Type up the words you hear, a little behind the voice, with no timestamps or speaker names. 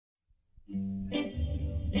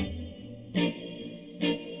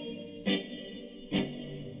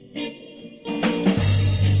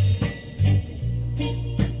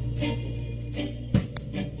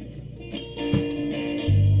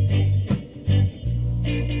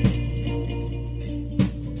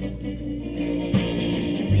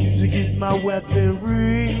my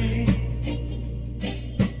weaponry.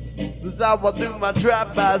 That's how I do my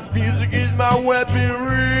drive-bys. Music is my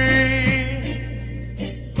weaponry.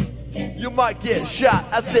 You might get shot.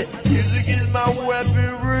 I said, music is my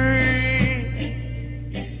weaponry.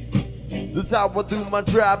 That's how I do my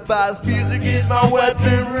drive-bys. Music is my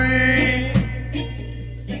weaponry.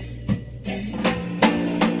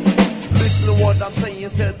 Listen to what I'm saying.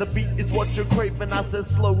 Said the beat is what you're craving. I said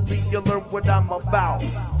slowly you'll learn what I'm about.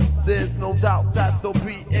 There's no doubt that there'll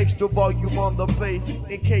be extra volume on the bass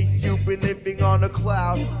in case you've been living on a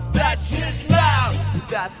cloud. That shit's loud!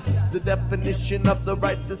 That's the definition of the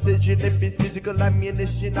right decision. If it's physical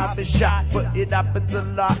ammunition, I've been shot, but it happens a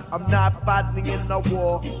lot. I'm not fighting in a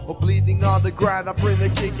war or bleeding on the ground. I bring a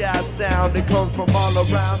kick-ass sound. It comes from all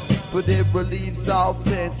around, but it relieves all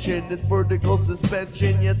tension. It's vertical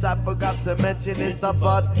suspension. Yes, I forgot to mention it's a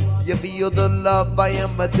bud. You feel the love, I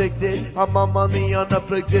am addicted. I'm on the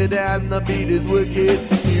unafflicted, and the beat is wicked.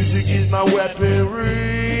 Music is my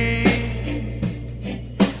weaponry.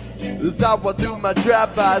 That's how I do my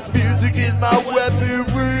drive-bys. Music is my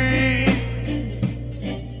weaponry.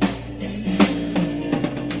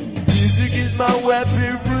 Music is my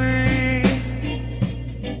weaponry.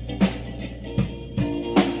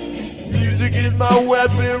 Music is my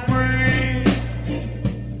weaponry.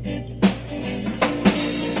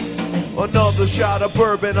 Another shot of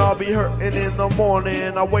bourbon, I'll be hurting in the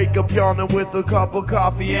morning. I wake up yawning with a cup of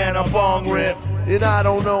coffee and a bong rip. And I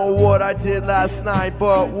don't know what I did last night,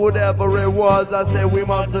 but whatever it was, I said we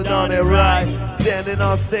must have done it right. Standing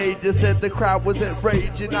on stage, I said the crowd was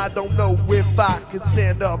enraged, I don't know if I can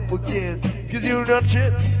stand up again. Cause you know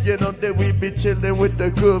shit, you know that we be chilling with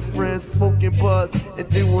the good friends, smoking buzz and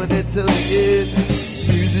doing it till the end.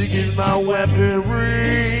 Music is my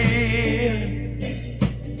weaponry.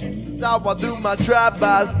 That's how I do my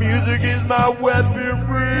drive-bys. Music is my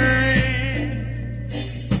weaponry.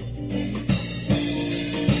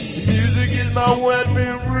 My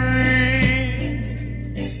weaponry.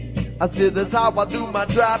 I said that's how I do my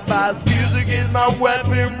drive-bys. Music is my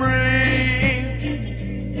weaponry.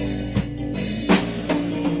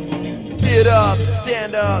 Get up,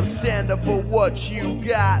 stand up for what you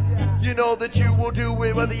got. You know that you will do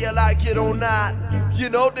it whether you like it or not. You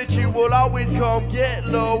know that you will always come get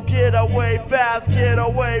low, get away fast, get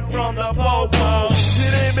away from the popo.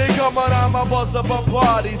 It ain't me coming on my bust up a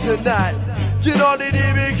party tonight. You know the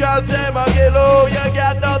DB can't say my kilo. You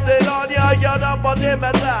got nothing on you, you're not on them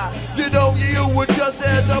at all. You know you were just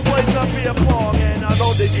there to play some beer pong. And I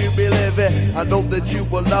know that you believe it, I know that you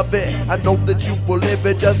will love it, I know that you will live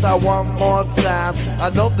it just that one more time.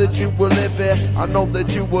 I know that you will live it, I know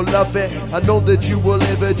that you will love it, I know that you will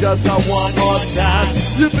live it just that one more time.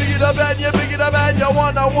 You pick it up and you pick it up and you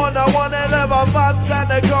wanna and never fun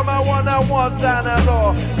Santa come and one Santa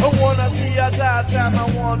Law. I wanna see a time, I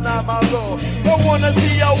wanna my Lord. I wanna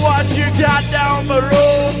see you what you got down below.